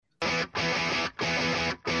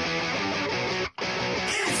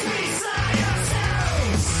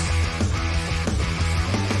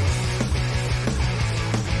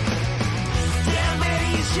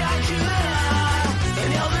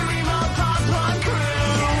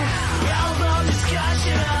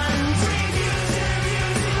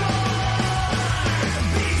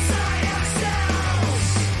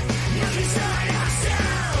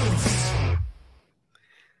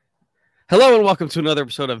Hello and welcome to another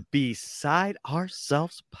episode of Beside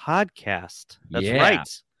Ourselves podcast. That's right.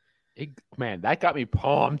 Man, that got me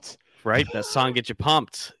pumped. Right? That song gets you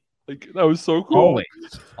pumped. Like, that was so cool.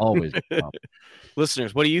 Always.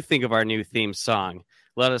 Listeners, what do you think of our new theme song?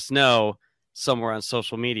 Let us know somewhere on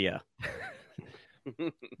social media.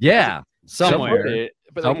 Yeah. Somewhere.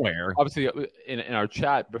 But Somewhere. obviously in our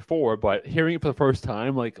chat before, but hearing it for the first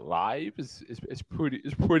time, like live, is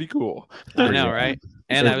pretty cool. I know, right?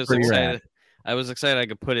 And It's I was pretty excited. rad. I was excited I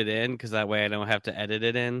could put it in because that way I don't have to edit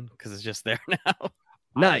it in because it's just there now.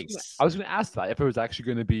 Nice. I was going to ask that if it was actually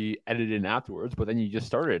going to be edited in afterwards, but then you just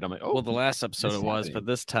started. I'm like, oh, Well, the last episode it's it was, happening. but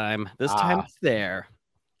this time it's there.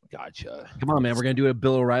 Gotcha. Come on, man. We're gonna do it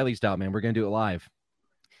Bill O'Reilly style, man. We're gonna do it live.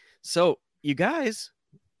 So, you guys,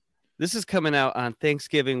 this is coming out on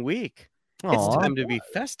Thanksgiving week. It's Aw. time to be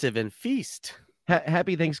festive and feast.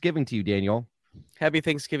 Happy Thanksgiving to you, Daniel. Happy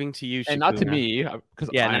Thanksgiving to you, And not to Shakuna. me, because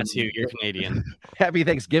Yeah, not to you. You're Canadian. Happy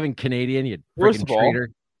Thanksgiving, Canadian. You First freaking of all, traitor.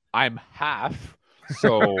 I'm half,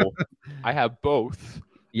 so I have both.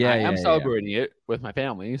 Yeah, I yeah, am yeah. celebrating it with my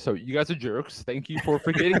family. So you guys are jerks. Thank you for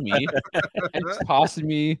forgetting me and tossing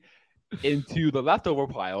me into the leftover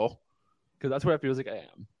pile because that's what it feels like I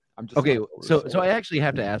am. I'm just Okay, leftovers, so I actually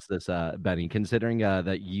have to ask this, Benny, considering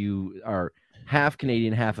that you are half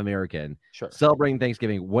Canadian, half American, sure. celebrating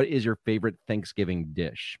Thanksgiving. What is your favorite Thanksgiving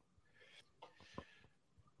dish?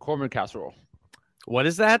 Cornbread casserole. What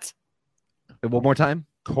is that? One more time.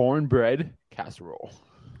 Cornbread casserole.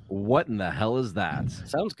 What in the hell is that?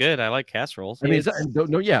 Sounds good. I like casseroles. I mean,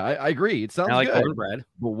 no, yeah, I agree. It sounds I like good. cornbread.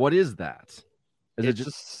 But what is that? Is it It's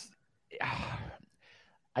just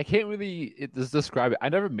I can't really describe it. I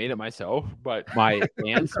never made it myself, but my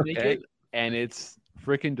aunts make Okay. it, and it's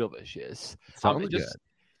freaking delicious. sounds It good?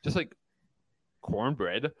 just like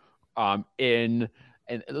cornbread, and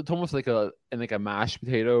it's almost like a mashed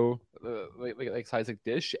potato, like size like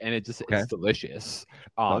dish, and it's Okay. delicious.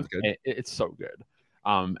 Sounds good. It's so good.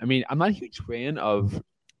 I mean, I'm not a huge fan of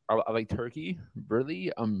like turkey,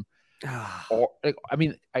 really. Or like, I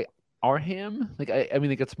mean, our ham, like I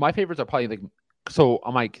mean, like it's my favorites are probably like so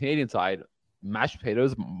on my Canadian side, mashed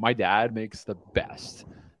potatoes. My dad makes the best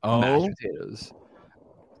mashed potatoes.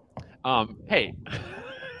 Hey,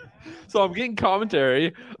 so I'm getting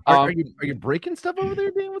commentary. Are you breaking stuff over there,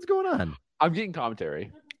 Dan? What's going on? I'm getting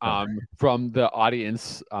commentary. From the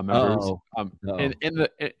audience members. Uh-oh.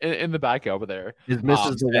 In the back over there. Is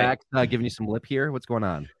Mrs. hey. Wax giving you some lip here? What's going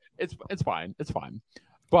on? It's fine. It's fine.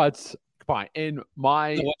 But fine. In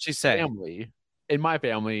my So what'd she say? family,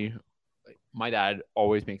 my dad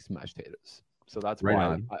always makes mashed potatoes. So that's Right why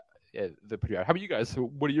on. the pretty. How about you guys? So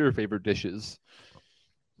what are your favorite dishes?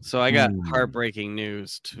 So I got Hmm. heartbreaking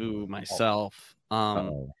news to myself.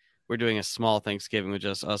 Uh-oh. We're doing a small Thanksgiving with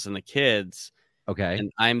just us and the kids, Okay.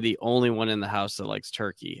 and I'm the only one in the house that likes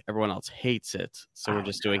turkey. Everyone else hates it, so we're Oh,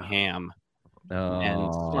 just doing ham. And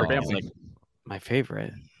Oh. Our Turkey's family. like my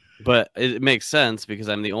favorite, but it makes sense because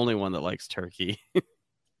I'm the only one that likes turkey.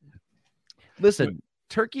 Listen,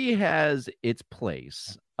 turkey has its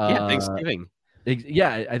place. Yeah, Thanksgiving.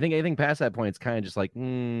 Yeah, I think past that point, it's kind of just like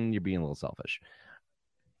you're being a little selfish.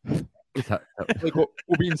 Like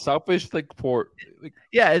we're being selfish, like for like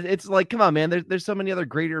Yeah, it's like, come on, man. There's so many other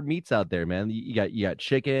greater meats out there, man. You got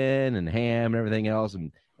chicken and ham and everything else,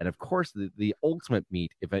 and of course the ultimate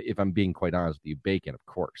meat. If I'm being quite honest with you, bacon, of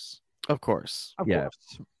course. Of course. of Yeah.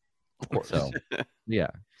 course. Of course. So yeah,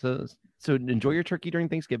 so enjoy your turkey during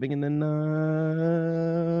Thanksgiving, and then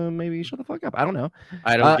maybe shut the fuck up. I don't know.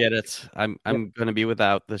 I don't get it. I'm gonna be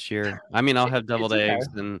without this year. I mean, I'll have deviled okay. eggs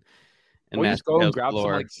and Or mashed just go and potatoes grab some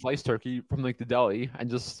galore. like sliced turkey from like the deli and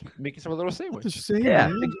just make yourself a little sandwich.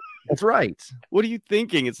 Yeah, that's right. What are you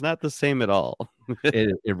thinking? It's not the same at all.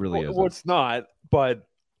 It really is. Well, it's not, but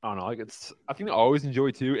I don't know. Like I think I always enjoy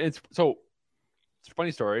too. And it's a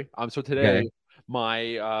funny story. So today Okay.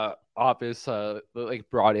 my office like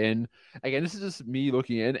brought in again. This is just me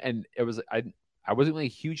looking in, and it was I wasn't really a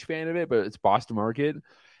huge fan of it, but it's Boston Market.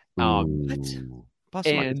 Ooh.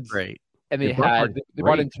 Boston Market's and- great. And they Yeah, Boston had Market's they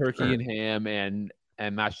brought in great, turkey sure. and ham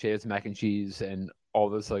and mashed potatoes, mac and cheese, and all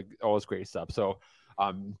this great stuff. So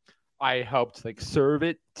I helped like serve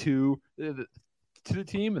it to the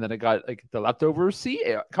team, and then I got like the leftovers. See,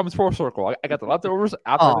 it comes full circle. I got the leftovers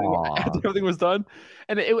after Aw. everything was done,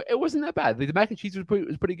 and it wasn't that bad. Like, the mac and cheese was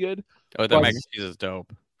pretty good, Oh, their But- mac and cheese is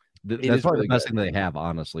dope. It That's is probably really the best good. thing they have,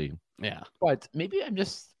 honestly. Yeah. but maybe I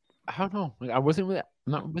don't know. Like I wasn't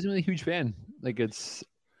really a huge fan. Like it's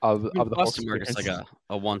of the whole Boston Market's like experience.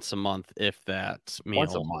 a once a month, if that meal.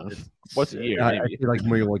 Once a month. Once a year. I maybe. feel like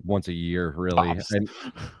more like once a year, really. Tops. And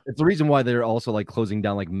it's the reason why they're also like closing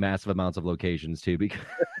down like massive amounts of locations too, because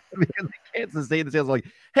because they can't sustain the sales. Like,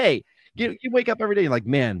 hey, you wake up every day, you're like,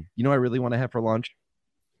 man, you know what I really want to have for lunch?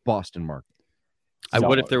 Boston Market. I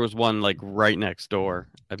would if there was one like right next door.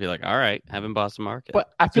 I'd be like, all right, having Boston Market.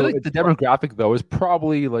 But I feel So like it's the demographic though is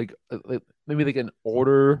probably like maybe like an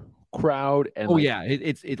older crowd. And Oh like, yeah,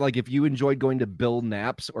 it's like if you enjoyed going to Bill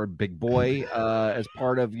Knapp's or Big Boy as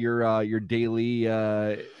part of your daily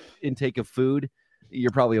intake of food,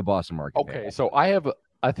 you're probably a Boston Market. okay, so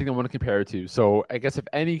I think I want to compare it to. So I guess if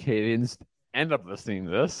any Canadians end up listening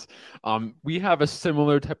to this, we have a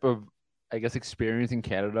similar type of, I guess, experience in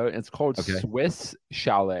Canada. And it's called Swiss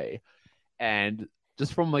Chalet. And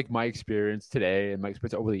just from like my experience today and my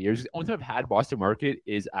experience over the years, the only time I've had Boston Market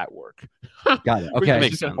is at work. Got it. Which Okay,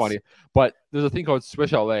 makes sense. Funny. But there's a thing called Swiss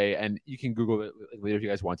Chalet, and you can Google it later if you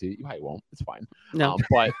guys want to. You probably won't. It's fine. No,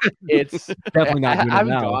 but it's definitely not. I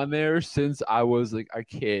haven't gone there since I was like a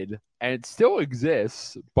kid, and it still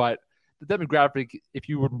exists. But the demographic, if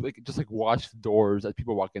you would like just like watch the doors as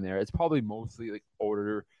people walk in there, it's probably mostly like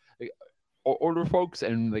older folks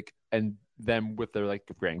and them with their like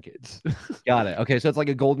grandkids. Got it. Okay, so it's like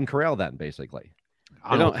a Golden Corral then, basically.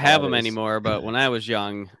 they don't have them anymore. But when I was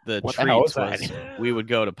young, the What the hell treats is was that? we would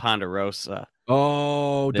go to Ponderosa,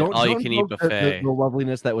 Oh, The don't all-you-can-eat invoke buffet. The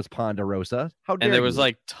loveliness that was Ponderosa. How dare and there was you?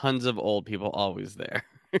 like tons of old people always there.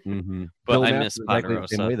 Mhm. But Bill I Knapp's miss is exactly the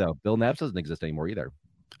same Ponderosa. way, though. Bill Knapp's doesn't exist anymore either.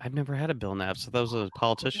 I've never had a Bill Knapp's. So that was a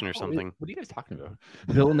politician or something. What are you guys talking about?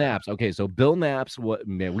 Bill Knapp's. Okay, so Bill Knapp's. What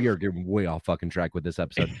man? We are getting way off fucking track with this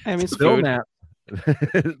episode. I mean, it's Bill food. Knapp.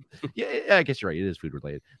 yeah, I guess you're right. It is food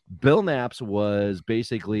related. Bill Knapp's was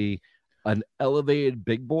basically an elevated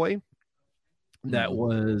big boy that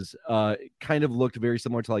was kind of looked very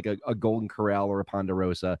similar to like a Golden Corral or a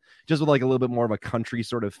Ponderosa, just with like a little bit more of a country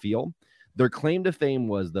sort of feel. Their claim to fame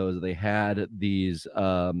was though that they had these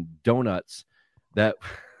donuts that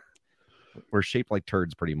were shaped like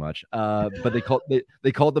turds pretty much, but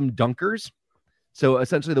they called them dunkers. So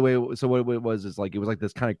essentially what it was is like it was like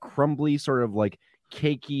this kind of crumbly sort of like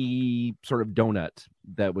cakey sort of donut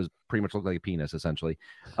that was pretty much looked like a penis essentially.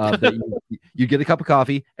 That you get a cup of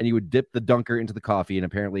coffee and you would dip the dunker into the coffee, and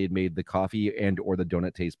apparently it made the coffee and or the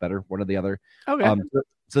donut taste better, one or the other. Okay.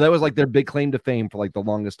 So that was like their big claim to fame for like the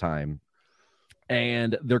longest time.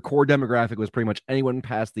 And their core demographic was pretty much anyone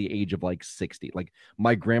past the age of like 60. Like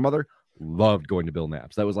my grandmother loved going to Bill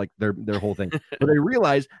Knapp's. That was like their whole thing. But they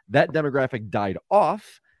realized that demographic died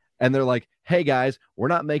off, and they're like, hey guys, we're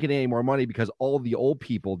not making any more money because all the old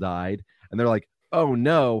people died. And they're like, oh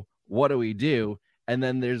no, what do we do? And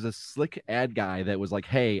then there's a slick ad guy that was like,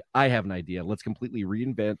 hey, I have an idea. Let's completely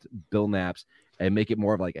reinvent Bill Knapp's and make it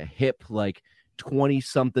more of like a hip, like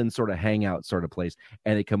 20-something sort of hangout sort of place.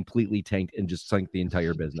 And it completely tanked and just sunk the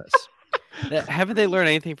entire business. Haven't they learned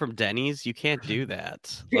anything from Denny's? You can't do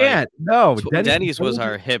that. Yeah, no. Denny's was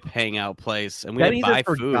our hip hangout place, and we Denny's didn't is buy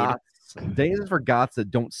for food. goths. Denny's is for goths that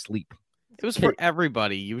don't sleep. It was for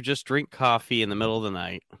everybody. You would just drink coffee in the middle of the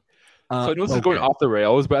night. So I know this is going off the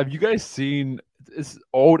rails, but have you guys seen this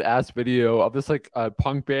old ass video of this like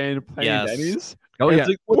punk band playing Denny's? Oh And yeah. it's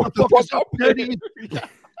like, what the fuck is up, Denny's?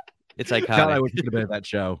 It's iconic. God, I would have been at that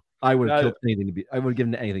show. I would have killed anything to be. I would have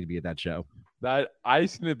given anything to be at that show. That I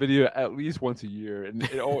seen the video at least once a year, and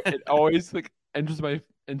it always like enters my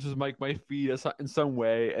feed in some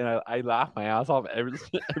way, and I laugh my ass off every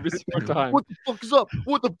single time. What the fuck is up?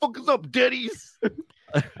 What the fuck is up, Denny's?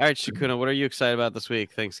 All right, Shakuna, what are you excited about this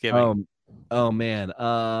week? Thanksgiving. Oh man,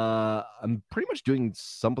 I'm pretty much doing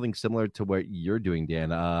something similar to what you're doing,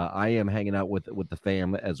 Dan. I am hanging out with the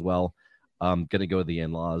fam as well. I'm gonna go to the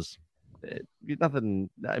in-laws.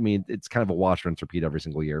 Nothing. I mean, it's kind of a wash, rinse, repeat every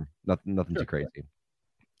single year. Nothing too crazy.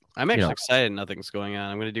 I'm actually excited. Nothing's going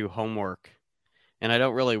on. I'm going to do homework, and I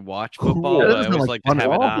don't really watch football, but I always like to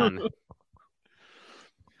have it on.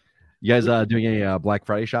 You guys doing a Black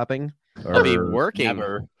Friday shopping? I'll be working.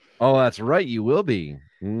 Never. Oh, that's right. You will be.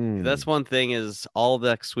 That's one thing is all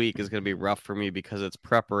next week is going to be rough for me because it's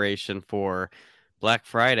preparation for Black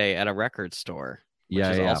Friday at a record store, which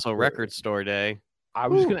is also record store day. I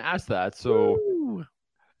was just going to ask that. So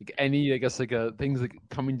like any, I guess, like things like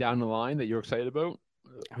coming down the line that you're excited about?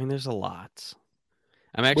 I mean, there's a lot.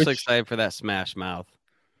 I'm actually excited for that Smash Mouth.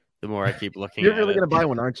 The more I keep looking You're at really it. going to buy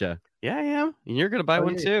one, aren't you? Yeah, I am. And you're going to buy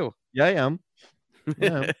one too. Yeah, I am.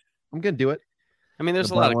 Yeah, I'm going to do it. I mean,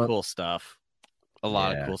 there's a lot of cool stuff. A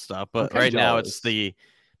lot of cool stuff. But right now it's the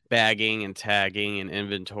bagging and tagging and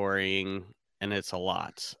inventorying, and it's a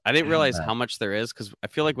lot. I didn't realize how much there is because I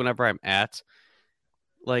feel like whenever I'm at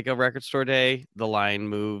like a record store day, the line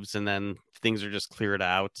moves and then things are just cleared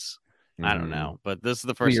out. I don't know. But this is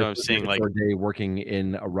the first time I'm seeing like day working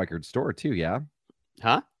in a record store too, yeah?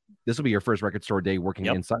 Huh? this will be your first record store day working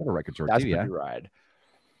inside a record store That's too. Yeah, rad.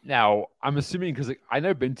 Now I'm assuming because I've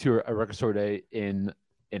never been to a record store day in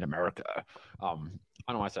America. I don't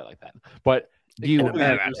know why I say it like that, but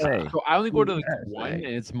so I only go to like one, and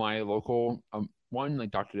it's my local one,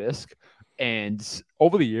 like Dr. Disc. And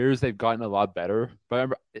over the years, they've gotten a lot better. But I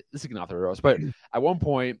remember, this is not the roast, but at one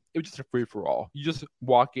point, it was just a free for all. You just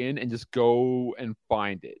walk in and just go and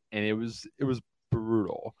find it, and it was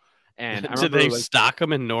brutal. And I did they stock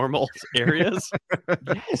them in normal areas?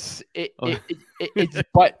 Yes, it's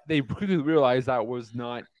but they quickly realized that was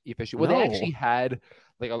not efficient. Well, they actually had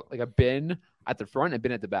like a bin at the front and a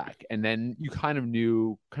bin at the back, and then you kind of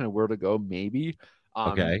knew where to go, maybe.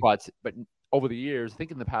 But over the years, I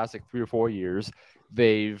think in the past like 3 or 4 years,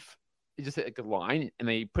 they've just like a line, and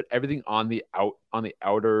they put everything on the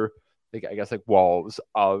outer, like I guess like walls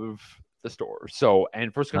of the store. So,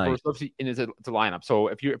 and first come first, obviously, and it's a lineup. So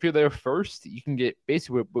if you're there first, you can get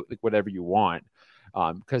basically like whatever you want,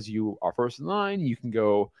 because you are first in line. You can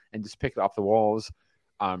go and just pick it off the walls.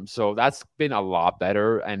 So that's been a lot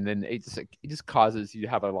better, and then it just causes you to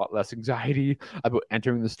have a lot less anxiety about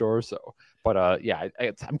entering the store. So, but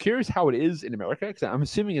I'm curious how it is in America, because I'm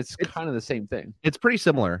assuming it's kind of the same thing. It's pretty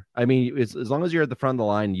similar. I mean, as long as you're at the front of the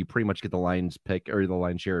line, you pretty much get the lion's pick or the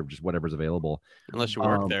lion's share of just whatever's available. Unless you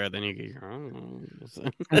work there, then you get your own.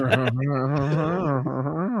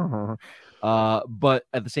 But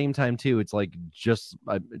at the same time, too, it's like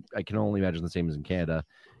I can only imagine the same as in Canada.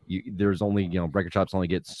 There's only record shops only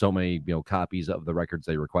get so many copies of the records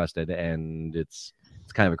they requested, and it's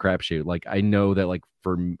kind of a crapshoot. Like I know that like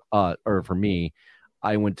for me,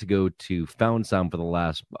 I went to go to Found Sound for the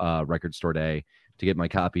last record store day to get my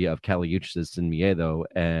copy of Kali Uchis Sin Miedo,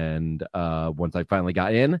 and once I finally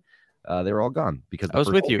got in, they were all gone because I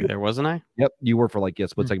was with you there, wasn't I? Yep, you were for like a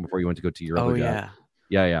split second before you went to go to your other guy.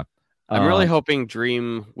 Yeah. I'm really hoping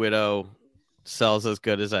Dream Widow sells as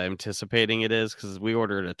good as I'm anticipating it is, because we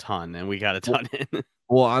ordered a ton and we got a ton in.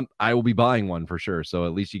 Well, I will be buying one for sure. So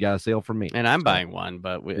at least you got a sale from me. And I'm buying one,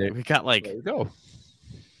 but we got like, there you go.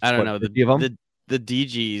 I don't know. The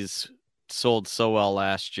DGs sold so well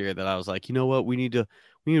last year that I was like, you know what? We need to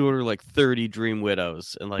order like 30 Dream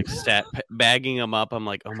Widows and like bagging them up. I'm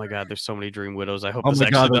like, oh my God, there's so many Dream Widows. I hope this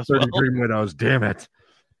actually does 30 Dream Widows. Damn it.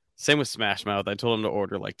 Same with Smash Mouth. I told him to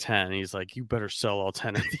order like 10. He's like, you better sell all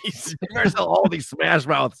 10 of these. You better sell all these Smash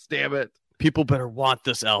Mouths. Damn it. People better want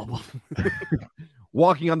this album.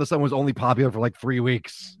 Walking on the Sun was only popular for like 3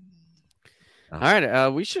 weeks. All right.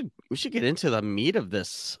 We should get into the meat of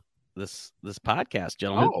this podcast,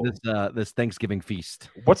 gentlemen. This Thanksgiving feast.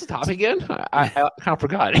 What's the topic again? I kind of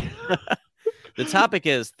forgot. The topic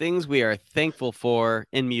is things we are thankful for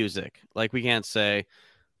in music. Like we can't say,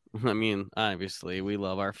 I mean, obviously, we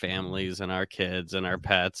love our families and our kids and our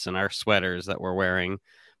pets and our sweaters that we're wearing.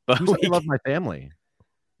 But we love my family.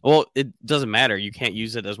 Well, it doesn't matter. You can't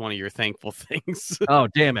use it as one of your thankful things. Oh,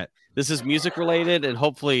 damn it. This is music related, and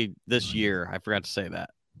hopefully this year, I forgot to say that.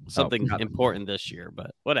 Something important this year,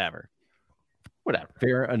 but whatever.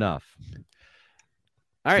 Fair enough.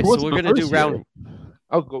 All right, so we're going to do round.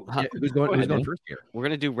 Oh, go. Yeah, who's going first here? We're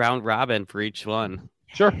going to do round robin for each one.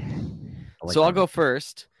 Sure. I'll go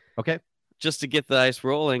first. Okay. Just to get the ice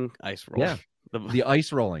rolling. Yeah. The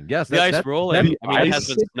ice rolling. Yes. The ice rolling. I mean, it has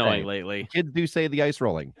been snowing lately. Kids do say the ice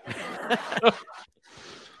rolling.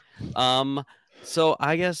 So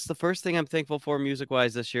I guess the first thing I'm thankful for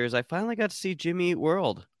music-wise this year is I finally got to see Jimmy Eat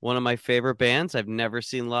World, one of my favorite bands I've never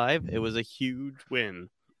seen live. It was a huge win.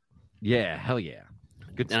 Yeah, hell yeah.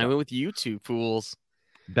 Good stuff. And I went with you two fools.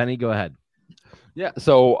 Benny, go ahead. Yeah,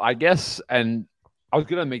 so I guess, and I was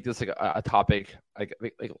gonna make this like a topic like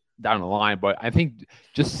down the line, but I think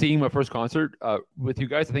just seeing my first concert with you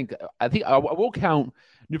guys, I think I will count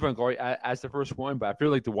New Found Glory as the first one, but I feel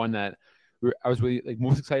like the one that I was really like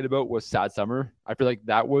most excited about was Sad Summer. I feel like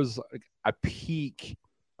that was like a peak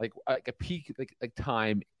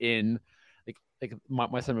time in like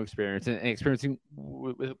my summer experience and experiencing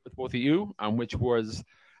with both of you, which was,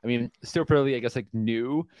 I mean, still fairly, I guess, like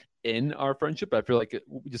new in our friendship. But I feel like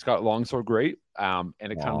we just got along so great, and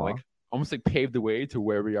it kind of like almost like paved the way to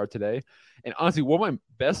where we are today. And honestly, one of my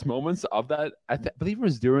best moments of that, I believe it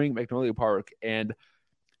was during Magnolia Park, and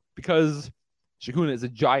because Shakuna is a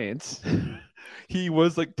giant, he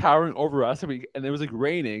was like towering over us, and it was like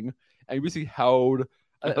raining, and he basically held.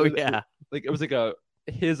 Oh yeah, like it was like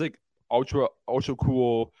his like ultra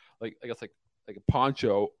cool, like I guess like a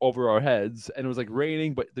poncho over our heads, and it was like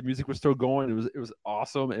raining, but the music was still going. It was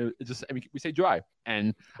awesome, and it just, I mean, we stayed dry,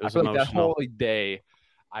 and I feel like that whole like day,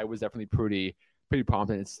 I was definitely pretty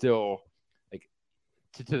pumped, and it's still like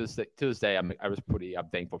to this day, I was pretty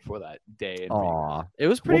thankful for that day. Aw, it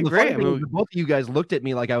was pretty great. Both of you guys looked at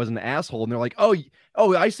me like I was an asshole, and they're like, "Oh,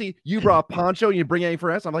 I see you brought a poncho and you bring anything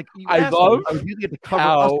for us." I'm like, I love I was using it to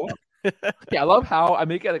cover us. Yeah, I love how I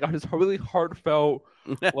make it like this really heartfelt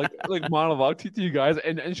like monologue to you guys,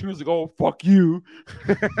 and she was like, "Oh, fuck you."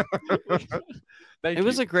 It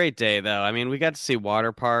was a great day, though. I mean, we got to see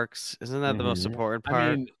water parks. Isn't that the most important part?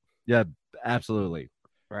 I mean, yeah, absolutely.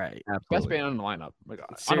 Right. Absolutely. Best band on the lineup. My God.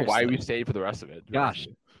 I don't know why we stayed for the rest of it. Gosh.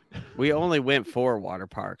 We only went for water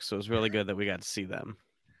parks, so it was really good that we got to see them.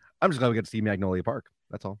 I'm just glad we got to see Magnolia Park.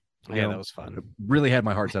 That's all. Yeah, that was fun. I really had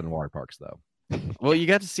my heart set on water parks, though. Well, you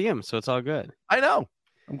got to see them, so it's all good. I know.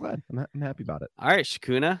 I'm glad. I'm happy about it. All right,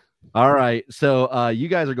 Shakuna. All right. So you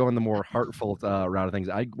guys are going the more heartful route of things.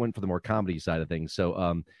 I went for the more comedy side of things.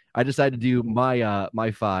 So I decided to do my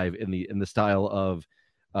 5 in the style of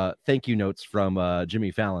thank you notes from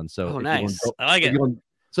Jimmy Fallon. So nice. I like it.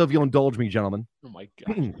 So if you'll indulge me, gentlemen. Oh my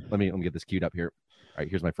God. let me get this queued up here. All right,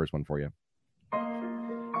 here's my first one for you.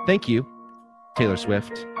 Thank you, Taylor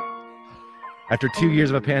Swift. After 2 years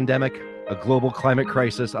of a pandemic, a global climate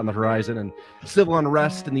crisis on the horizon, and civil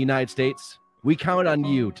unrest in the United States, we counted on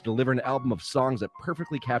you to deliver an album of songs that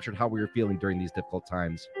perfectly captured how we were feeling during these difficult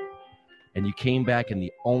times. And you came back in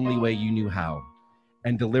the only way you knew how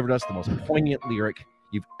and delivered us the most poignant lyric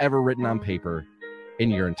you've ever written on paper in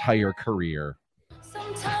your entire career.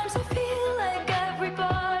 Sometimes I feel like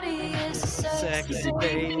everybody is sexy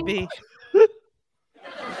baby.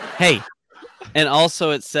 Hey, and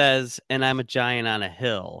also it says, and I'm a giant on a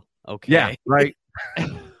hill. Okay. Yeah, right.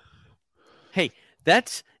 Hey,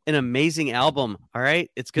 that's an amazing album. All right.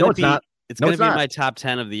 It's going to be my top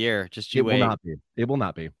 10 of the year. Just you wait. It will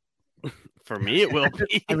not be. For me, it will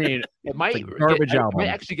be. I mean, it might it's garbage album. It might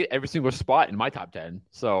actually get every single spot in my top 10.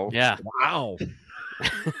 So yeah. Wow.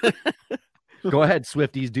 Go ahead,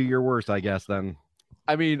 Swifties. Do your worst, I guess, then.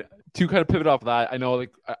 I mean, to kind of pivot off that, I know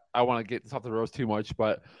like I want to get this off the roast too much,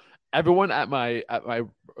 but everyone at my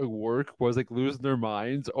work was like losing their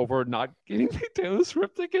minds over not getting the Taylor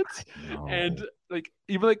Swift tickets. No. And like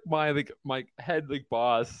even like my head like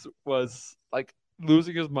boss was like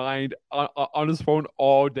losing his mind on his phone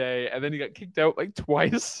all day, and then he got kicked out like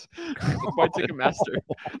twice by Ticketmaster.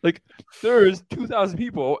 Like there's 2,000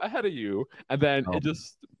 people ahead of you, and then it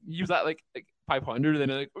just use that like 500, and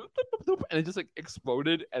then like and it just like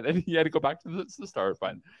exploded, and then he had to go back to the start.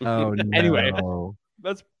 But anyway,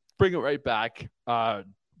 let's bring it right back.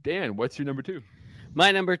 Dan, what's your number 2?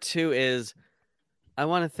 My number 2 is I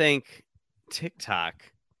want to thank TikTok,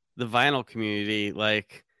 the vinyl community.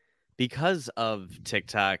 Like, because of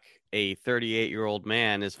TikTok, a 38-year-old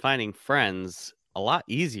man is finding friends a lot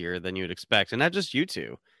easier than you would expect. And not just you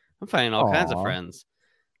two. I'm finding all kinds of friends.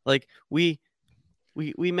 Like, we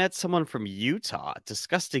met someone from Utah,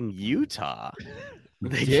 disgusting Utah.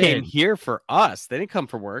 They came here for us. They didn't come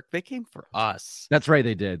for work. They came for us. That's right.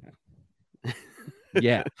 They did.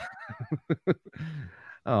 Yeah.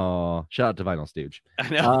 Oh, shout out to Vinyl Stooge. I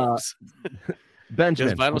know.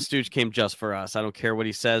 Benjamin. Vinyl Stooge came just for us. I don't care what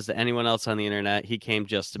he says to anyone else on the internet. He came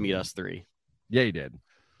just to meet us 3. Yeah, he did.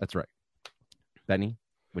 That's right. Benny,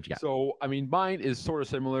 what you got? So, I mean, mine is sort of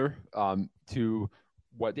similar to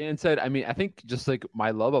what Dan said. I mean, I think just like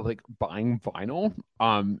my love of like buying vinyl.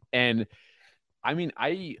 And I mean,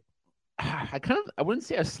 I wouldn't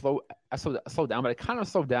say I slowed down, but I kind of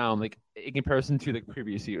slowed down like in comparison to like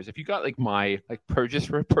previous years. If you got like my like purchase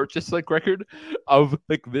like record of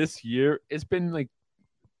like this year, it's been like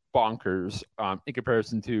bonkers in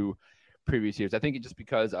comparison to previous years. I think it's just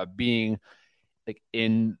because of being like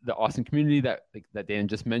in the Austin community that Dan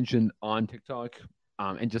just mentioned on TikTok,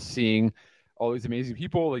 and just seeing all these amazing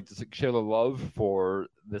people like just like share the love for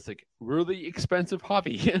this like really expensive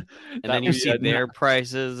hobby. And then you see their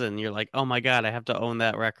prices and you're like, oh my God, I have to own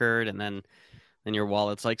that record. And then your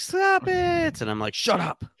wallet's like, stop it. And I'm like, shut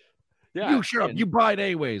up. Yeah, you shut up. You buy it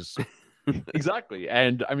anyways. Exactly.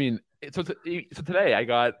 And I mean, so today I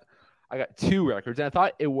got 2 records, and I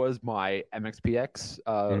thought it was my MXPX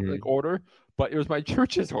like order, but it was my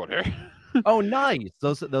church's order. Oh, nice.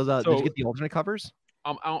 Those did you get the alternate covers?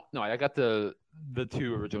 I got the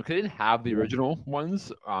 2 original, because I didn't have the original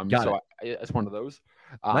ones. It's one of those.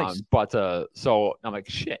 Nice. But so I'm like,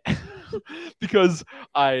 shit, because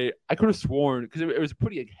I could have sworn, because it was a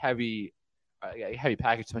pretty like, heavy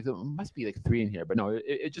package. So I'm like, there must be like 3 in here, but no,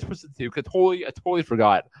 it just was the 2. Because I totally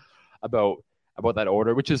forgot about that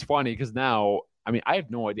order, which is funny because now, I mean, I have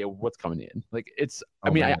no idea what's coming in. Like it's, I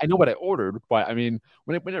know what I ordered, but I mean,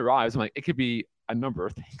 when it arrives, I'm like, it could be a number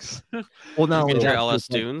of things. Well, now your LS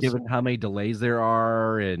tunes, given how many delays there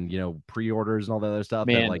are, and pre-orders and all that other stuff.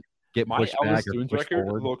 Man, like get My pushed Alice back or Dunes pushed record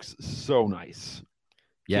forward. looks so nice.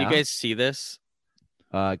 Yeah, Can you guys see this?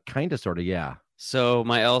 kind of, sort of, yeah. So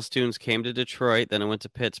my Alice Dunes came to Detroit, then it went to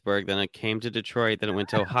Pittsburgh, then it came to Detroit, then it went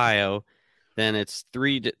to Ohio, then it's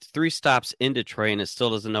three stops in Detroit, and it still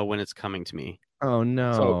doesn't know when it's coming to me. Oh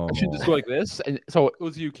no! So I should just go like this, and so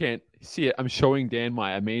those of you can't see it, I'm showing Dan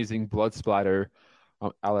my amazing blood splatter. I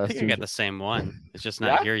Alice think I Dunes. got the same one. It's just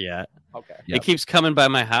not Yeah? here yet. Okay. Yep. It keeps coming by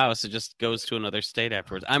my house. It just goes to another state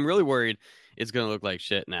afterwards. I'm really worried it's gonna look like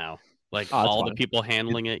shit now. Like Oh, it's all the fine. people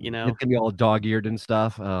handling it, you know. It's gonna be all dog-eared and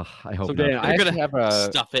stuff. I hope So not. Dan, I They're actually gonna have a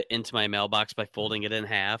stuff it into my mailbox by folding it in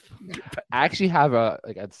half.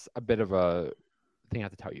 it's a bit of a thing I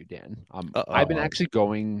have to tell you, Dan. I've been actually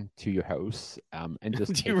going to your house and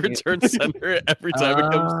just Do you taking it- return sender it every time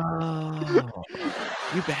it comes? Oh.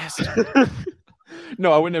 You bastard.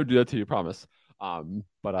 No, I would never do that to you, promise. Yeah,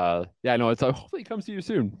 no, it's hopefully it comes to you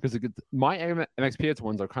soon because my MXPX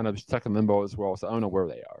ones are kind of stuck in limbo as well, so I don't know where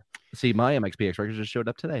they are. See, my MXPX records just showed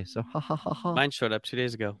up today. So ha ha ha ha. Mine showed up 2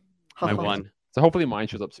 days ago. Ha, My ha, ha. one. So hopefully mine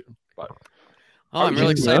shows up soon. But Oh, I'm really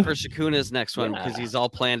yeah. excited for Shakuna's next one because Yeah. he's all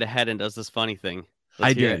planned ahead and does this funny thing. I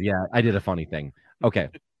Let's hear did. it. Yeah, I did a funny thing. Okay,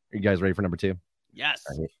 are you guys ready for number 2? Yes.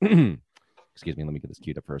 Excuse me. Let me get this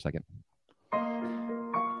queued up for a second.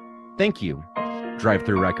 Thank you,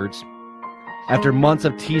 Drive-Thru Records. After months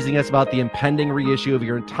of teasing us about the impending reissue of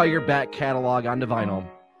your entire back catalog onto vinyl,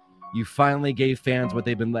 you finally gave fans what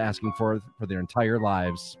they've been asking for their entire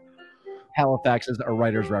lives. Halifax's A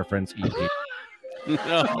Writer's Reference EP.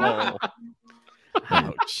 No.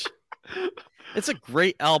 Ouch. It's a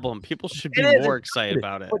great album. People should be It is. more excited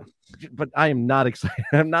about it. But I am not excited.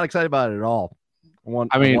 I'm not excited about it at all.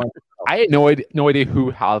 I had no idea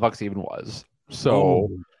who Halifax even was. So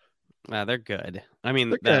They're good. I mean,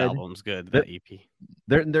 They're that good. album's good. That EP.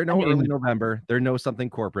 they're no I mean- early November. They're no something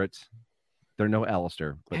corporate. They're no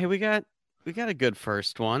Alistair. But Hey, we got a good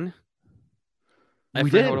first one. I we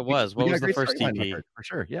forgot did. what it was. We What got was a the great first starting line EP? record, for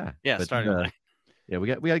sure. Yeah. Yeah, But, starting line. Yeah, we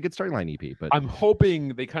got a good starting line EP. But I'm hoping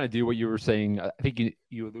they kind of do what you were saying. I think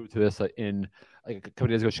you alluded to this in like a couple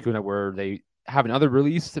days ago, Shakuna, where they have another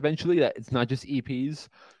release eventually that it's not just EPs.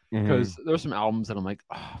 Because there's some albums that I'm like,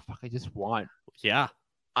 oh fuck, I just want. Yeah.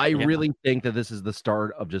 I Yeah. really think that this is the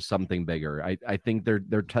start of just something bigger. I think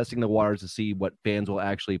they're testing the waters to see what fans will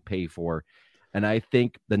actually pay for. And I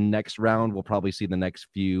think the next round we'll probably see the next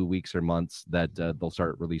few weeks or months that they'll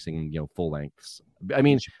start releasing, full lengths. I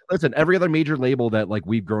mean, listen, every other major label that like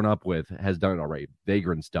we've grown up with has done it already.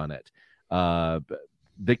 Vagrant's done it.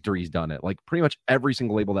 Victory's done it. Like pretty much every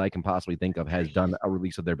single label that I can possibly think of has done a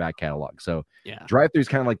release of their back catalog. So Yeah. Drive-Thru is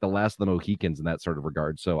kind of like the last of the Mohicans in that sort of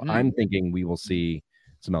regard. So I'm thinking we will see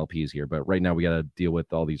some LPs here, but right now we got to deal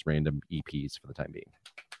with all these random EPs for the time being.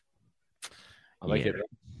 I like it.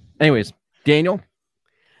 Anyways, Daniel.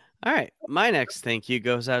 All right. My next thank you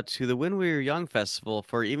goes out to the When We Were Young Festival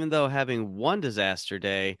for even though having one disaster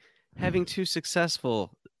day, having 2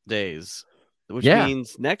 successful days, which Yeah.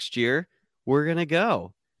 means next year we're going to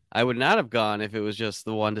go. I would not have gone if it was just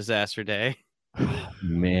the one disaster day.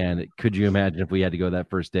 Man, could you imagine if we had to go that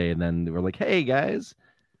first day and then we're like, hey guys,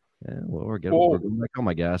 well, we're good. Well- We're going back home,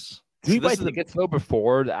 I guess. Do we So this buy is the- tickets though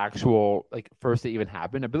before the actual like first day even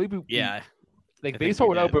happened? I believe we Yeah. like I they think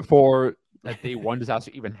sold we it out did. before that day one disaster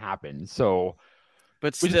even happened. So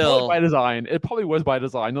But which is probably still, by design. It probably was by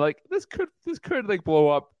design. They're like this could like blow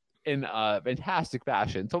up in a fantastic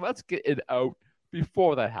fashion. So let's get it out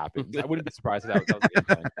before that happens. I wouldn't be surprised if that was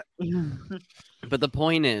the game plan. but the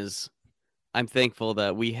point is, I'm thankful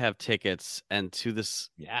that we have tickets and to this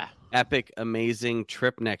Yeah. epic, amazing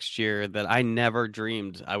trip next year that I never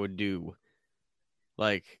dreamed I would do.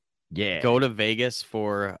 Like, Yeah. go to Vegas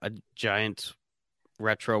for a giant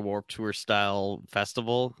retro Warped Tour style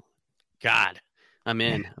festival. God, I'm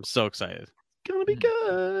in. I'm so excited. Gonna be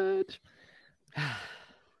good. All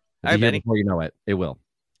All right, Benny. Before you know it, it will.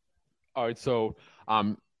 All right, so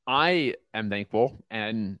I am thankful,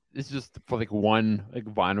 and this is just for like one like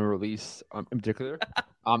vinyl release in particular,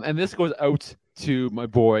 and this goes out to my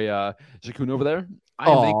boy Jakun over there. I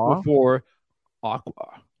am thankful Aw. for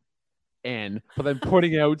Aqua, and for them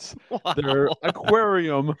putting out their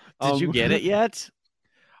aquarium. Did you get it yet?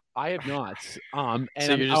 I have not. And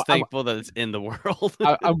So you're just thankful that it's in the world.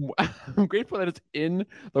 I'm grateful that it's in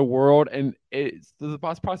the world, and there's a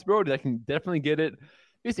possibility that I can definitely get it.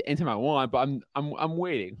 It's anytime I want, but I'm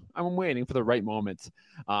waiting. I'm waiting for the right moment,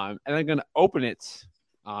 and I'm gonna open it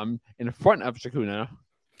in front of Shakuna,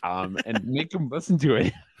 and make him listen to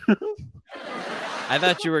it. I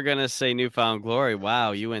thought you were gonna say Newfound Glory.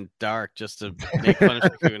 Wow, you went dark just to make fun of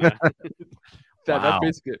Shakuna. That's Wow.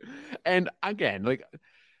 basically it. And again, like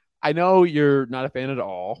I know you're not a fan at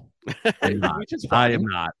all. I'm not. Which is fine. I am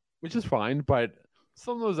not. Which is fine, but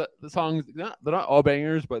some of those the songs they're not all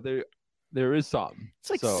bangers, but there is some. It's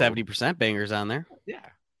like 70% bangers on there. Yeah.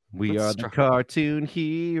 We That's are strong. the cartoon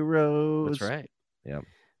heroes. That's right. Yeah. All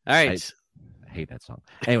right. I hate that song.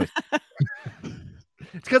 Anyways, it's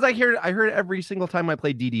because I hear it every single time I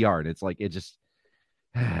play DDR, and it's like it's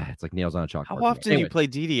like nails on a chalkboard. How often do you play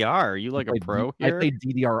DDR? Are you like a pro here? I played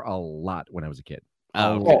DDR a lot when I was a kid.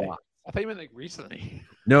 Oh, A okay. lot. I thought you meant like recently.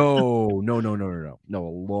 No, a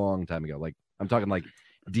long time ago. Like I'm talking like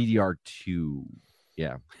DDR2.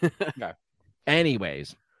 Yeah. Okay.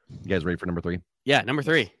 Anyways, you guys ready for number 3? Yeah, number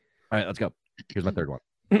 3. All right, let's go. Here's my third one.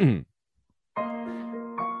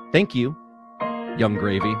 Thank you, Young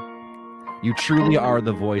Gravy. You truly are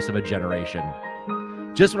the voice of a generation.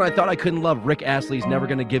 Just when I thought I couldn't love Rick Astley's Never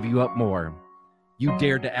Gonna Give You Up More, you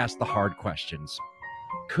dared to ask the hard questions.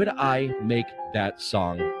 Could I make that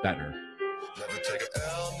song better? Never take a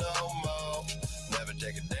L no more. Never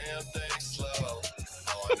take a damn thing slow.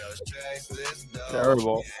 All I know is chase this dough.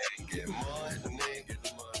 Terrible. Yeah, get money, get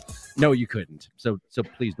the money. No, you couldn't. So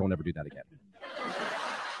please don't ever do that again.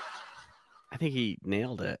 I think he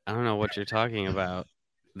nailed it. I don't know what you're talking about.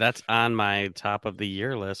 That's on my top of the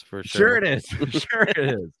year list for sure. Sure it is. Sure it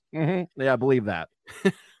is. Yeah, I believe that.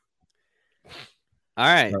 All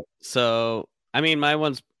right. So, I mean,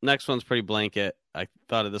 my next one's pretty blanket. I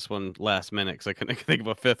thought of this one last minute because I couldn't think of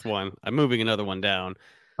a fifth one. I'm moving another one down.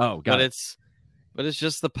 Oh, got it. But it's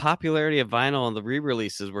just the popularity of vinyl, and the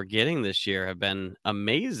re-releases we're getting this year have been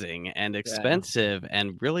amazing and expensive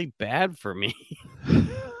and really bad for me.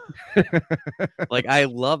 Like, I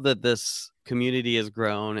love that this community has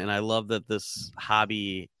grown, and I love that this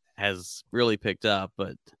hobby has really picked up,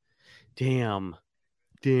 but damn.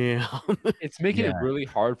 It's making it Yeah. really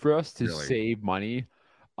hard for us to Really. save money.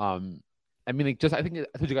 I mean, like, I think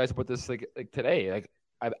I told you guys about this like today. Like,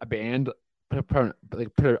 a band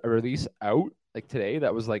put a release out like today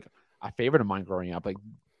that was like a favorite of mine growing up. Like,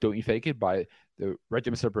 Don't You Fake It by the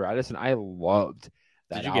Regiment Apparatus, and I loved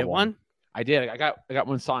that. Did you album. get one? I did. I got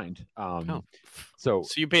one signed. So So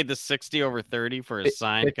you paid the 60 over 30 for a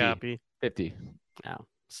signed 50. copy? 50. No,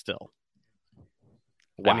 still.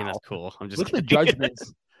 Wow. I mean, that's cool. I'm just Look at the kidding.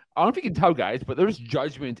 judgments. I don't know if you can tell, guys, but there's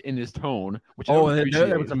judgment in his tone, which I Oh, don't there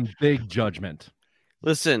appreciate. was some big judgment.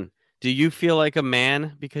 Listen, do you feel like a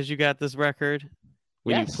man because you got this record?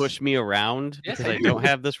 When Yes. you push me around Yes, because I I do. don't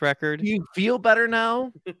have this record? Do you feel better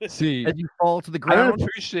now See, as you fall to the I don't ground?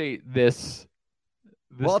 appreciate this.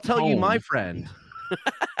 Well, I'll tell you, my tone. friend.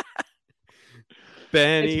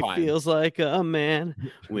 Benny fine. feels like a man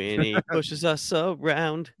when he pushes us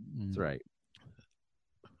around. That's right.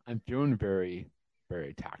 I'm feeling very,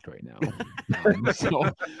 very attacked right now.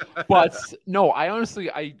 But no, I honestly,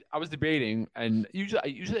 I was debating, and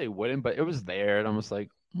usually I wouldn't, but it was there, and I'm just like,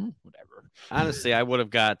 whatever. Honestly, I would have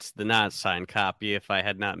got the not signed copy if I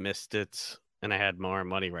had not missed it and I had more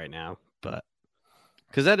money right now. But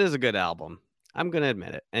because that is a good album, I'm gonna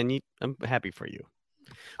admit it, and I'm happy for you.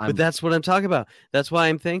 But that's what I'm talking about. That's why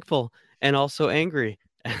I'm thankful and also angry.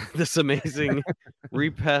 This amazing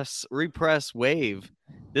repress wave.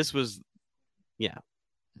 This was,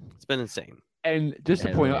 it's been insane. And just to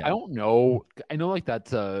Hell point out, yeah. I don't know. I know like that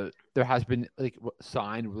there has been like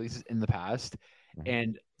signed releases in the past, Mhm.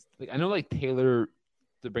 and like I know like Taylor,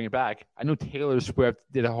 to bring it back, I know Taylor Swift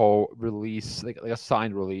did a whole release, like a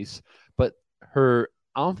signed release, but I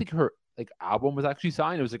don't think her like album was actually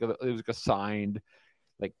signed. It was like a signed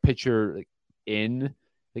like picture like in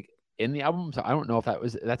the album. So I don't know if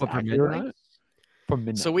that's What, from accurate or Midnight? not. From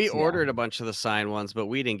Midnight. So we yeah. ordered a bunch of the signed ones, but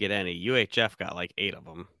we didn't get any. UHF got like 8 of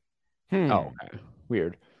them. Oh, okay.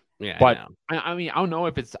 Weird. Yeah, But- I know. I mean, I don't know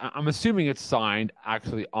if it's. I'm assuming it's signed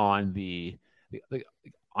actually on the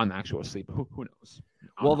on the actual sleep. Who knows?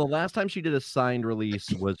 Well, the last time she did a signed release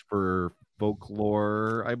was for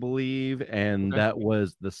Folklore, I believe, and Okay. that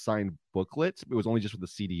was the signed booklet. It was only just for the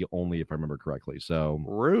CD only, if I remember correctly. So,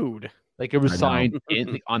 Rude. like it was I know.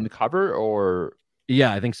 signed on the cover, or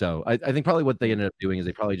yeah, I think so. I think probably what they ended up doing is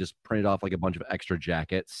they probably just printed off like a bunch of extra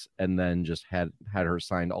jackets and then just had her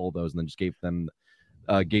signed all those and then just gave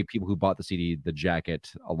people who bought the CD the jacket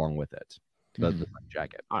along with it, the signed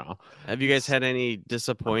jacket. I don't know. Have you guys had any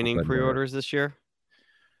disappointing Good lord. pre-orders this year?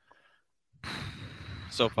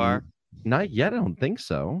 So far? Not yet. I don't think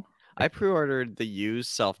so. I pre-ordered the used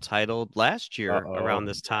self-titled last year around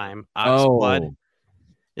this time. Oh. Oxblood.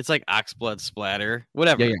 It's like Oxblood Splatter.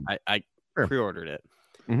 Whatever. Yeah, I Sure. pre-ordered it.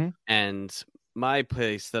 Mhm. And my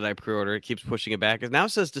place that I pre-ordered keeps pushing it back. It now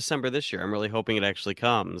says December this year. I'm really hoping it actually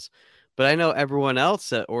comes. But I know everyone else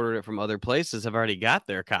that ordered it from other places have already got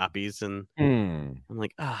their copies, and I'm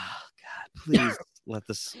like, oh God, please let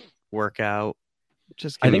this work out.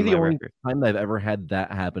 Just give I think me the my only record. time I've ever had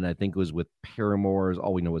that happen, I think, was with Paramore's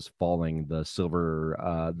All We Know Is Falling, the silver,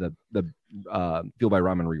 the Fuel by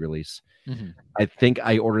Ramen re-release. Mhm. I think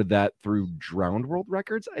I ordered that through Drowned World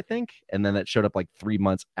Records, I think, and then that showed up like 3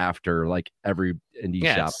 months after like every indie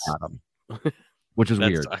shop it's- had them, which is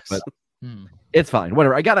That weird, sucks. but Hmm. it's fine.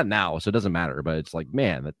 Whatever. I got it now, so it doesn't matter. But it's like,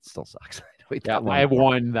 man, that still sucks. Wait Yeah, that long I have for it.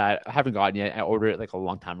 one that I haven't gotten yet. I ordered it like a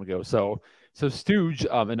long time ago. So Stooge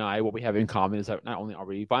and I, what we have in common is that not only are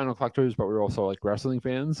we vinyl collectors, but we're also like wrestling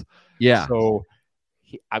fans. Yeah. So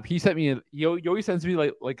he sent me he always sends me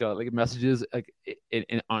like messages like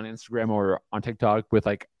on Instagram or on TikTok with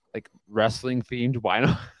like wrestling themed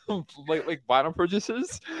vinyl like vinyl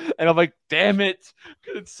purchases, and I'm like, damn it,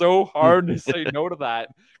 it's so hard to say no to that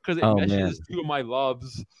because it Oh, meshes two of my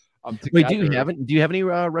loves. Wait, Together. do you have any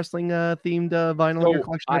wrestling themed vinyl in your So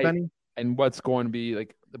collection, there, Benny? And what's going to be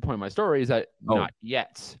like the point of my story is that Oh. not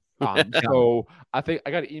yet. So I think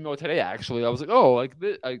I got an email today. Actually, I was like, "Oh, like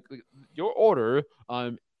your order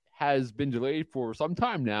has been delayed for some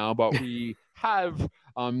time now, but we have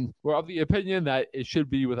we're of the opinion that it should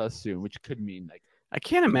be with us soon," which could mean like I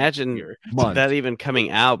can't imagine year. Months. that even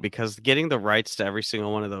coming out because getting the rights to every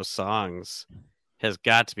single one of those songs has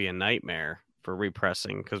got to be a nightmare for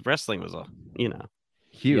repressing because wrestling was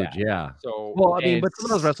Huge, yeah. So Well, I mean, but some of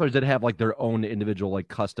those it's- wrestlers did have like their own individual, like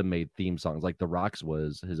custom made theme songs. Like The Rock's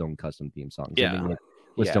was his own custom theme songs. Yeah. I mean, like,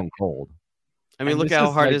 with Yeah. Stone Cold. I mean, And look this how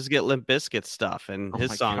is hard like- it is to get Limp Bizkit stuff, and Oh his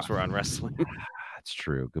my songs God. were on wrestling. That's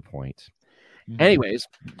true. Good point. Mhm. Anyways,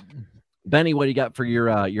 Benny, what do you got for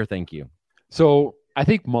your thank you? So I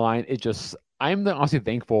think mine, I'm honestly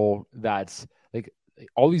thankful that like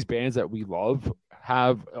all these bands that we love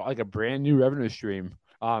have like a brand new revenue stream.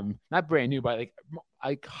 Not brand new, but like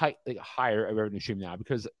higher a revenue stream now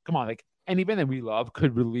because come on, like any band that we love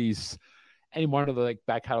could release any one of the like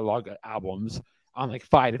back catalog albums on like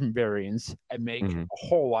 5 different variants and make Mhm. a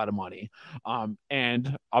whole lot of money.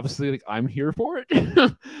 And obviously like I'm here for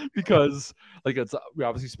it because like we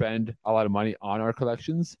obviously spend a lot of money on our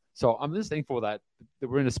collections. So I'm just thankful that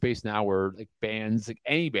we're in a space now where like bands, like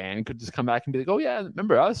any band could just come back and be like, oh yeah,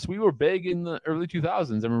 remember us? We were big in the early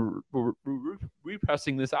 2000s and we're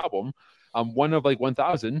repressing this album, one of like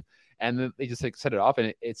 1,000, and then they just like set it off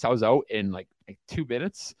and it sells out in like 2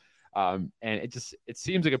 minutes. And it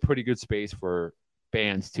seems like a pretty good space for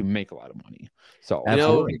bands to make a lot of money. So You know,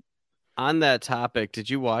 Absolutely. on that topic, did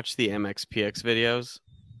you watch the MXPX videos?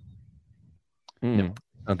 I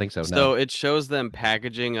don't think so. So No. it shows them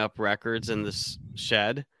packaging up records in this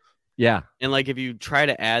shed. Yeah. And like if you try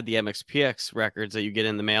to add the MXPX records that you get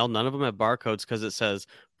in the mail, none of them have barcodes because it says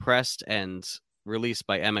pressed and released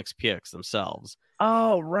by MXPX themselves.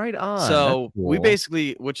 Oh, right on. So That's we cool.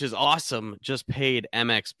 basically, which is awesome, just paid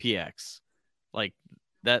MXPX. Like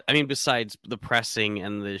that, I mean, besides the pressing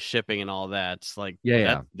and the shipping and all that, it's like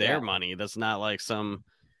that's their Yeah. money. That's not like some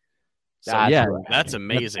That's yeah, right. that's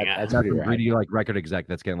amazing. That's Not pretty some rad. greedy like record exec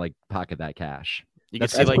that's gonna like pocket that cash. You can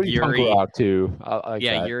That's see like pretty punk Yuri, rock too. I like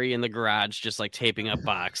yeah, that. Yuri in the garage just like taping up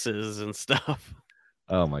boxes and stuff.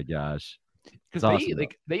 Oh my gosh. Because It's awesome,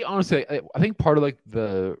 they honestly, I think part of like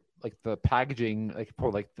the packaging, like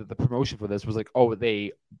for like the promotion for this was like, oh,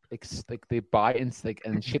 they they buy and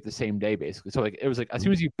and ship the same day basically. So like it was like as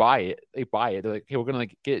soon as you buy it, they buy it. They're like, hey, we're gonna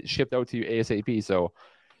like get it shipped out to you ASAP. So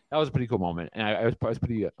that was a pretty cool moment, and I'm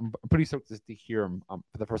pretty stoked to hear them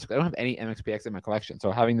for the first. I don't have any MXPX in my collection,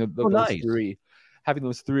 so having those nice. three are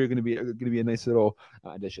going to be a nice little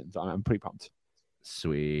addition. So I'm pretty pumped.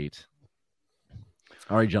 Sweet.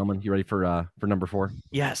 All right, gentlemen, you ready for number 4?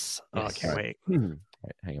 Yes. Oh, I Yes. can't wait. All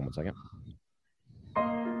right, hang on one second.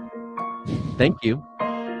 Thank you.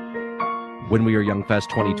 When We Were Young Fest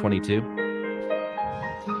 2022.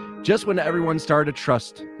 Just when everyone started to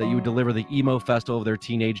trust that you would deliver the emo festival of their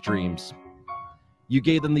teenage dreams, you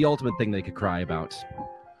gave them the ultimate thing they could cry about: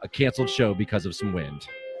 a canceled show because of some wind.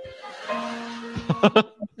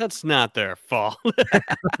 That's not their fault.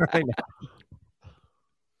 I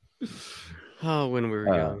Oh, when we were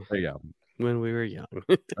young. There you go. When we were young.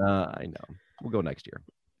 I know. We'll go next year.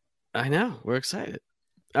 I know. We're excited.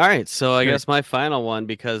 All right. So I guess my final one,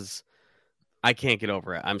 because I can't get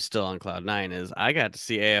over it, I'm still on cloud 9, is I got to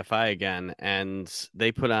see AFI again, and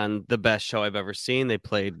they put on the best show I've ever seen. They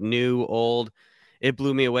played new, old. It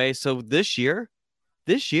blew me away. So this year,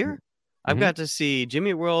 I've got to see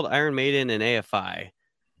Jimmy World, Iron Maiden, and AFI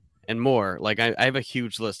and more. Like I have a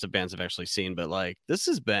huge list of bands I've actually seen, but like this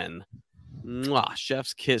has been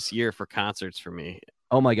chef's kiss year for concerts for me.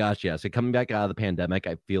 Oh my gosh, yeah. So coming back out of the pandemic,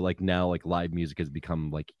 I feel like now like live music has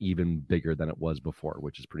become like even bigger than it was before,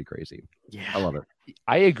 which is pretty crazy. Yeah, I love it.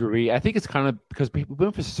 I agree. I think it's kind of because people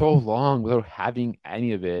went for so long without having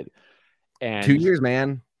any of it. And 2 years,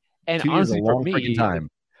 man. And 2 years is a honestly, long for me, freaking time.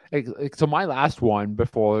 so my last one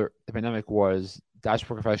before the pandemic was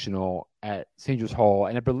Dashboard Professional at St. Joe's Hall,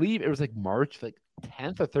 and I believe it was like March, like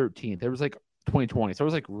 10th or 13th. It was like 2020, so it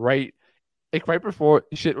was like right before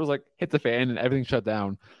shit was like hit the fan and everything shut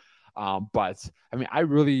down. But I mean, I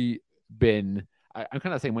really been. I'm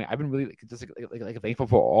kind of the same way. I've been really just like thankful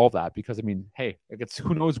for all of that because I mean, hey, like it's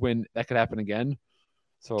who knows when that could happen again.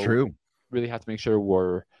 So True. really have to make sure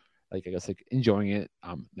we're like I guess like enjoying it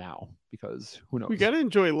now because who knows? we gotta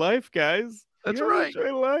enjoy life, guys. That's We gotta right.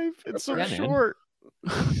 Enjoy life. It's so Yeah, man. short.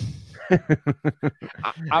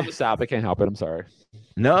 I'm a sap. I can't help it. I'm sorry.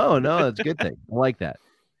 No, it's a good thing. I like that.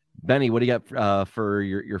 Benny, what do you got for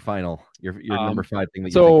your final, your number 5 thing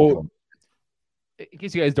that you think of? In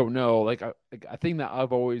case you guys don't know, like a thing that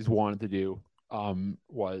I've always wanted to do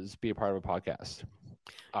was be a part of a podcast.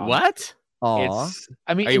 What? Aw. It's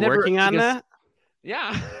I mean, Are it you never- working I on guess- that?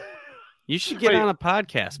 Yeah. You should get Wait, on a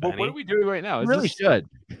podcast, But Benny. what are we doing right now? You Is really this- should.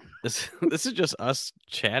 This is just us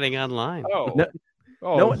chatting online. Oh. No-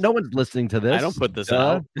 Oh. No one's listening to this. I don't put this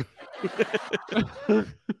Duh. out.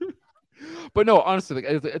 But no, honestly, like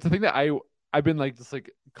it's a thing that I've been like just like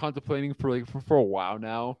contemplating for a while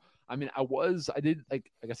now. I mean, I did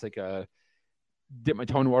like I guess like dip my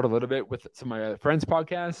toe in the water a little bit with some of my friends'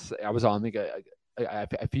 podcasts. I was on like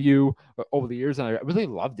a few over the years, and I really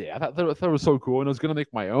loved it. I thought it was so cool, and I was gonna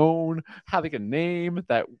make my own, have like a name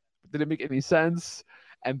that didn't make any sense,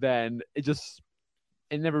 and then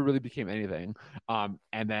it never really became anything.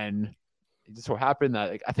 And then it just so happened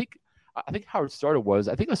that like I think how it started was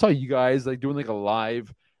I think I saw you guys like doing like a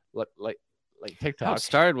live like TikTok. How it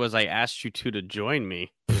started was I asked you two to join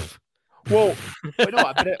me. Well, but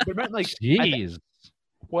no, but it meant like Jeez.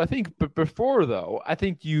 I think, but before though, I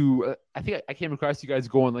think I came across you guys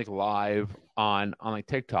going like live on like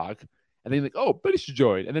TikTok, and then like, oh, Betty should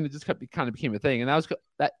join, and then it just kind of became a thing, and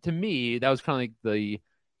that to me that was kind of like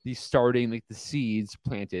the starting, like the seeds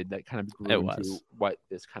planted that kind of grew into what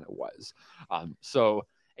this kind of was. So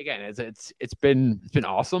again, it's been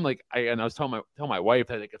awesome. Like I was telling my wife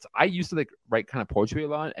that like I used to like write kind of poetry a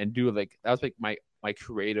lot and do like that was like my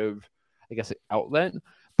creative, I guess, outlet,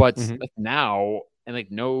 but like now. And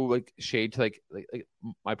like no like shade to like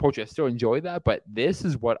my poetry, I still enjoy that, but this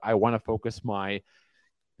is what I want to focus my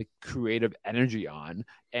creative energy on,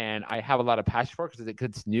 and I have a lot of passion for it because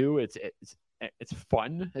it's new, it's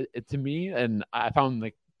fun to me, and I found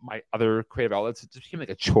like my other creative outlets it just became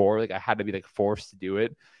like a chore, like I had to be like forced to do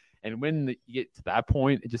it, and when you get to that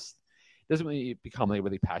point, it just doesn't really become like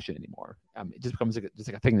really passionate anymore. It just becomes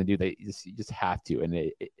like a thing to do that you just have to, and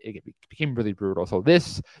it became really brutal. So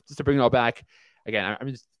this just to bring it all back. Again, I'm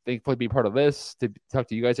just thankful to be part of this, to talk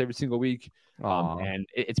to you guys every single week. And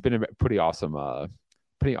it's been a pretty awesome, like,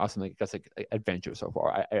 I guess, like adventure so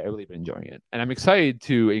far. I really been enjoying it. And I'm excited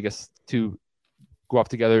to go off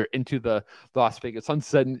together into the Las Vegas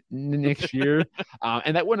sunset next year.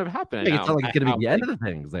 And that wouldn't have happened. It's not like it's going to be the end of the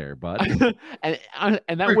things there, bud. and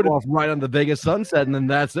that would go off right on the Vegas sunset, and then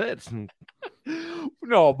that's it.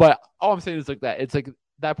 No, but all I'm saying is like that. It's like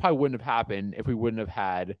that probably wouldn't have happened if we wouldn't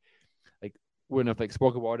have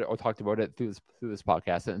spoke about it or talked about it through this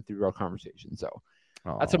podcast and through our conversation. So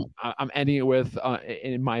that's what I'm ending it with.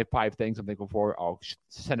 In my 5 things I'm thankful for, I'll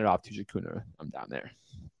send it off to Shakuna. I'm down there.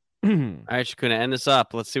 All right, Shakuna, end this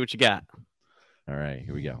up. Let's see what you got. All right,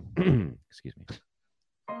 here we go. Excuse me.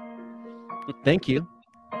 Thank you,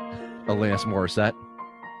 Alanis Morissette.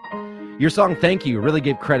 Your song "Thank You" really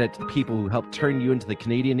gave credit to the people who helped turn you into the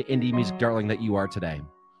Canadian indie music darling that you are today.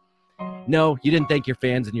 No, you didn't thank your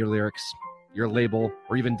fans and your lyrics, your label,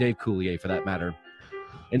 or even Dave Coulier for that matter.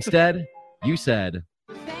 Instead, you said,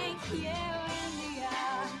 Thank you, India.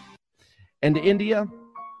 and to India,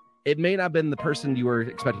 it may not have been the person you were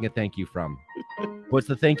expecting a thank you from, but it's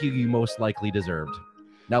the thank you most likely deserved.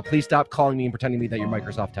 Now, please stop calling me and pretending to me that you're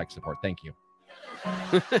Microsoft tech support. Thank you.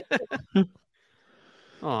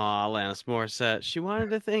 Aw, Alanis Morissette. She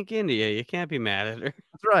wanted to thank India. You can't be mad at her.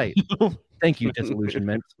 That's right. Thank you,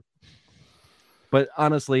 Disillusionment. But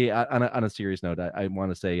honestly, on a serious note, I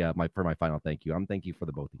want to say for my final thank you. Thank you for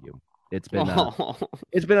the both of you. It's been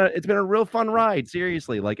it's been a real fun ride.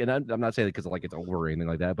 Seriously, like, and I'm not saying it because like it's over or anything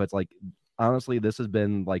like that, but it's like honestly, this has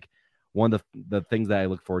been like one of the things that I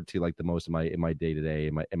look forward to like the most in my day to day,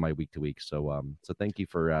 in my week to week. So so thank you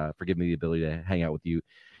for giving me the ability to hang out with you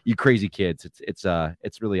crazy kids.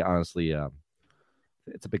 It's really honestly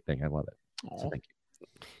it's a big thing. I love it. So thank you.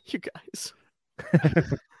 You guys.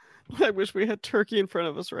 I wish we had turkey in front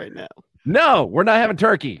of us right now. No, we're not having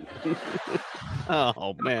turkey.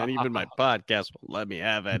 Oh man, even my podcast won't let me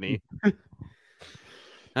have any. All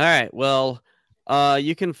right, well,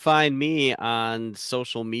 you can find me on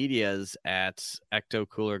social medias at Ecto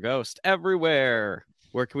Cooler Ghost everywhere.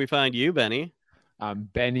 Where can we find you, Benny?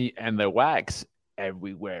 Benny and the Wax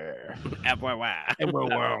everywhere. Everywhere.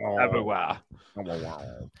 Everywhere.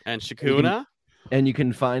 And Shakuna? And you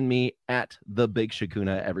can find me at the Big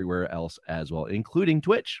Shakuna everywhere else as well, including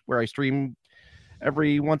Twitch, where I stream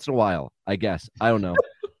every once in a while, I guess. I don't know.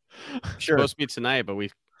 Sure. Supposed to be tonight, but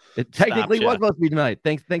it technically was supposed to be tonight.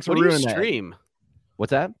 Thanks for ruining that. What do you stream?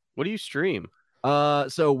 What's that? What do you stream?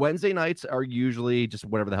 So Wednesday nights are usually just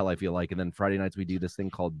whatever the hell I feel like, and then Friday nights we do this thing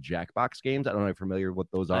called Jackbox games. I don't know if you're familiar with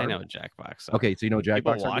what those are. I know Jackbox. Okay, so you know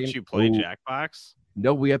Jackbox. People watch you play Jackbox?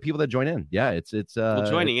 No, we have people that join in. Yeah, it's well,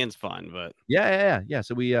 joining in's fun, but yeah.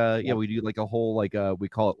 So we we do like a whole we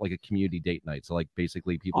call it like a community date night. So like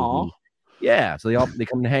basically people so they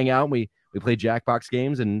come and hang out and we play Jackbox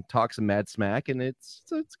games and talk some mad smack, and it's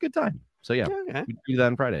a good time. So yeah, we do that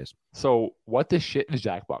on Fridays. So what the shit is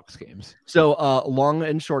Jackbox games? So long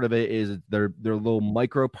and short of it is they're little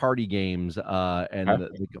micro party games, and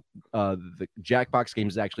the Jackbox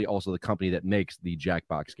games is actually also the company that makes the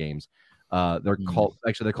Jackbox games. They're called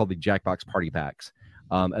the Jackbox Party Packs.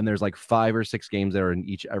 And there's like 5 or 6 games that are in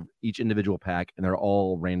each individual pack, and they're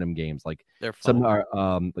all random games. Like they're fun. Some are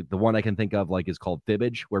like the one I can think of is called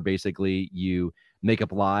Fibbage, where basically you make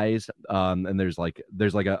up lies, and there's like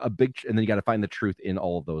a big, and then you got to find the truth in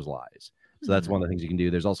all of those lies. So that's one of the things you can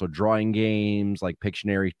do. There's also drawing games, like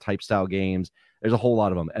Pictionary type style games. There's a whole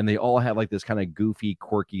lot of them, and they all have like this kind of goofy,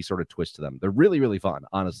 quirky sort of twist to them. They're really, really fun,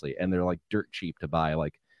 honestly, and they're like dirt cheap to buy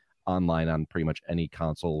like online on pretty much any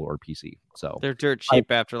console or PC. So they're dirt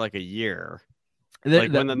cheap after like a year.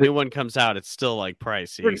 Like when the new one comes out, it's still like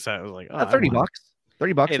pricey. So I was like, $30.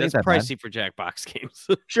 $30. Hey, that's pricey for Jackbox games.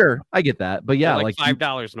 Sure, I get that, but yeah, like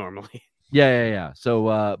 $5 normally. Yeah.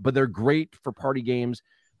 So, but they're great for party games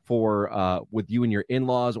for with you and your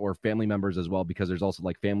in-laws or family members as well, because there's also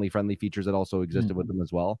like family-friendly features that also existed with them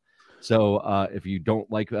as well. So if you don't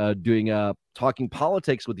like doing talking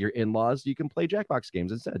politics with your in-laws, you can play Jackbox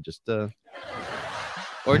games instead.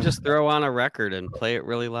 Or just throw on a record and play it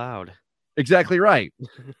really loud. Exactly right.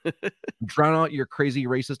 Drown out your crazy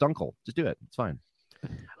racist uncle. Just do it. It's fine.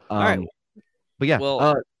 All right. But yeah.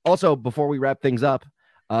 Well, also, before we wrap things up,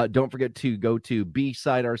 don't forget to go to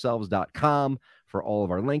besideourselves.com for all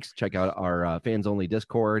of our links. Check out our fans only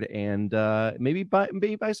Discord, and maybe buy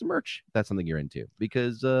some merch if that's something you're into,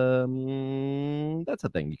 because that's a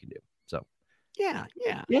thing you can do. So yeah.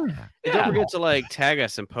 And don't forget to like tag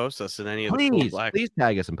us and post us in any of the cool please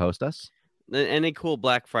tag us and post us any cool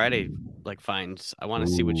Black Friday like finds. I want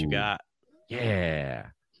to see what you got. Yeah,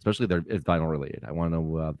 especially if vinyl related. I want to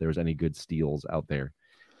know if there's any good steals out there.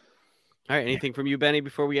 All right, anything from you, Benny,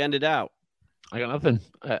 before we end it out? I got nothing.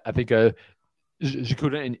 I think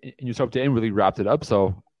Shakuna and yourself, Dan, really wrapped it up.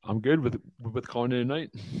 So I'm good with calling it a night.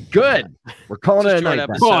 Good. We're calling it a night.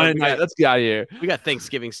 Calling it a night. Let's get out of here. We got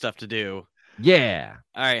Thanksgiving stuff to do. Yeah.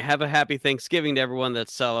 All right. Have a happy Thanksgiving to everyone that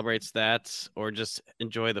celebrates that, or just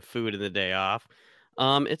enjoy the food and the day off.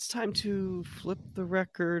 It's time to flip the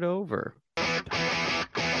record over.